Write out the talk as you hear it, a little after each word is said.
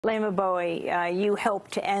Leymah Gbowee, you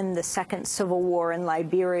helped to end the second civil war in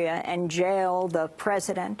Liberia and jail the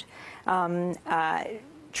president,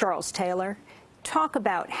 Charles Taylor. Talk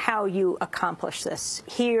about how you accomplished this.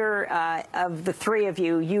 Here, of the three of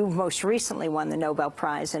you, you most recently won the Nobel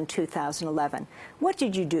Prize in 2011. What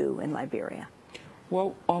did you do in Liberia?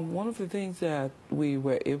 Well, one of the things that we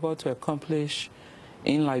were able to accomplish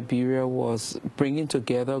in Liberia was bringing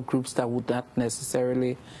together groups that would not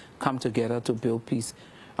necessarily come together to build peace.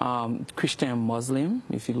 Christian and Muslim,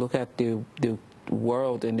 if you look at the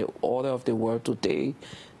world and the order of the world today,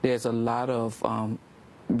 there's a lot of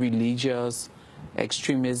religious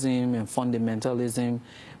extremism and fundamentalism.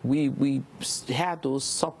 We had those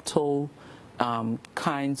subtle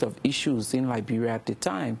kinds of issues in Liberia at the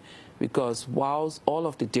time, because whilst all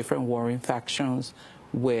of the different warring factions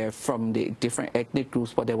were from the different ethnic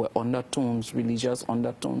groups, but there were undertones, religious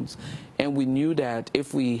undertones. And we knew that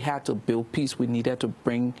if we had to build peace, we needed to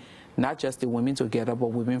bring not just the women together, but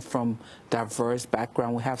women from diverse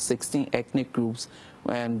backgrounds. We have 16 ethnic groups,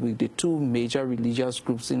 and with the two major religious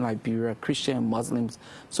groups in Liberia, Christian and Muslims.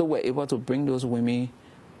 So we're able to bring those women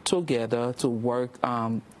together to work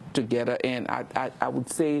together. And I would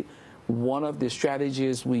say one of the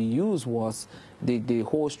strategies we used was the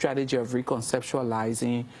whole strategy of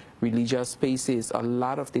reconceptualizing religious spaces. A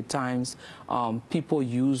lot of the times, people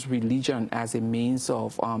use religion as a means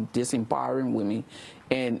of disempowering women.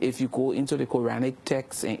 And if you go into the Quranic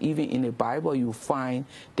text and even in the Bible, you find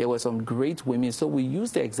there were some great women. So we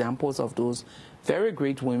use the examples of those very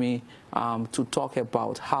great women to talk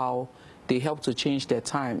about how they helped to change their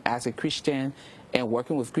time. As a Christian and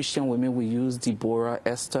working with Christian women, we use Deborah,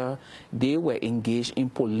 Esther. They were engaged in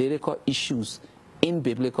political issues in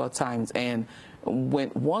biblical times. And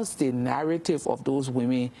once the narrative of those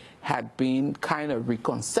women had been kind of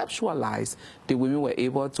reconceptualized, the women were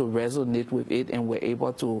able to resonate with it and were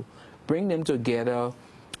able to bring them together,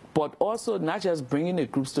 but also not just bringing the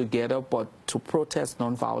groups together, but to protest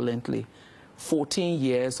non-violently. 14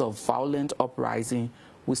 years of violent uprising.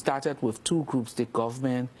 We started with two groups, the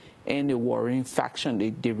government and the warring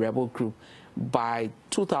faction, the rebel group. By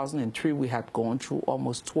 2003, we had gone through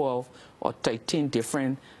almost 12 or 13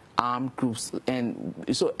 different armed groups. And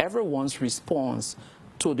so everyone's response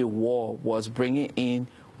to the war was bringing in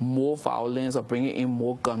more violence or bringing in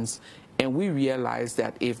more guns. And we realized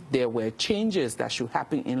that if there were changes that should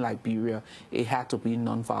happen in Liberia, it had to be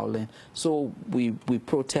nonviolent. So we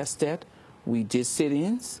protested, we did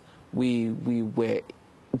sit-ins, we were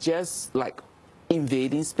just like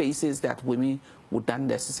invading spaces that women would not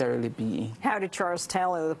necessarily be in. How did Charles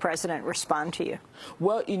Taylor, the president, respond to you?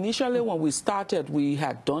 Well, initially when we started, we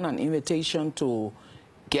had done an invitation to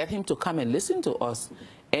get him to come and listen to us.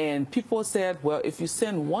 And people said, well, if you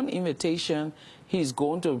send one invitation, he's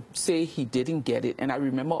going to say he didn't get it. And I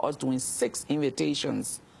remember us doing 6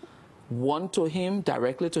 invitations, one to him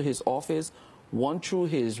directly to his office, one through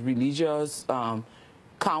his religious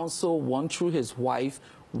council, one through his wife,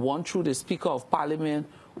 one through the Speaker of Parliament,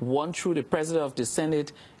 one through the President of the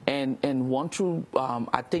Senate, and one through,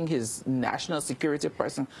 I think, his national security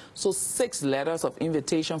person. So 6 letters of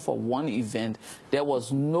invitation for one event. There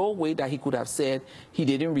was no way that he could have said he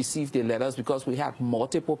didn't receive the letters, because we had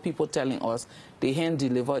multiple people telling us they hadn't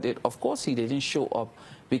delivered it. Of course, he didn't show up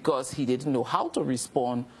because he didn't know how to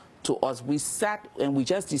respond to us. We sat and we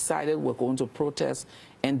just decided we're going to protest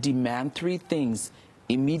and demand 3 things: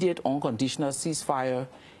 immediate unconditional ceasefire,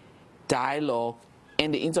 dialogue,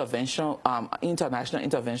 and the international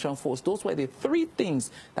intervention force. Those were the 3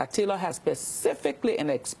 things that Taylor has specifically and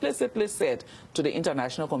explicitly said to the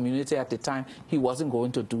international community at the time he wasn't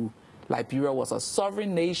going to do. Liberia was a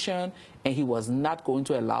sovereign nation, and he was not going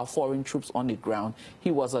to allow foreign troops on the ground. He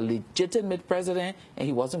was a legitimate president, and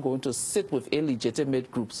he wasn't going to sit with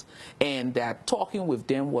illegitimate groups. And that talking with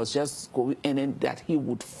them was just going, and then that he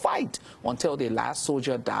would fight until the last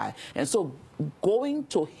soldier died. And so going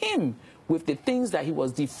to him with the things that he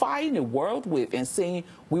was defying the world with and saying,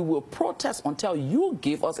 we will protest until you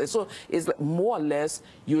give us. And so it's like more or less,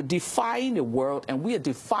 you're defying the world and we are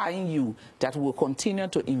defying you, that will continue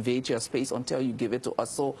to invade your space until you give it to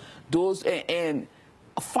us. So those, and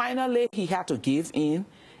finally he had to give in.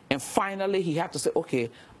 And finally, he had to say, okay,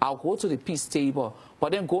 I'll go to the peace table.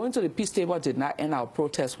 But then going to the peace table did not end our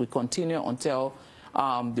protest. We continued until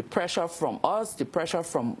the pressure from us, the pressure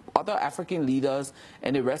from other African leaders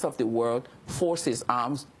and the rest of the world forced his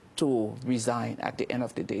arms to resign at the end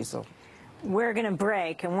of the day. So We're going to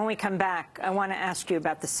break, and when we come back, I want to ask you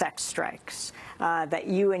about the sex strikes that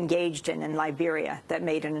you engaged in Liberia that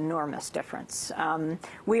made an enormous difference.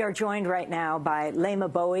 We are joined right now by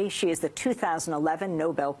Leymah Gbowee. She is the 2011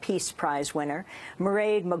 Nobel Peace Prize winner.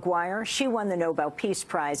 Leymah Gbowee, she won the Nobel Peace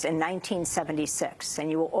Prize in 1976. And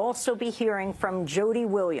you will also be hearing from Jody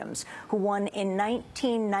Williams, who won in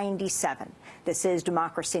 1997. This is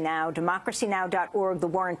Democracy Now!, democracynow.org, The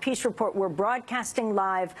War and Peace Report. We're broadcasting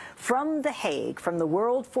live from The Hague, from the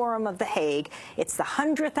World Forum of The Hague. It's the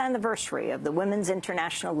 100th anniversary of the Women's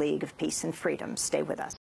International League of Peace and Freedom. Stay with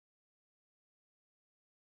us.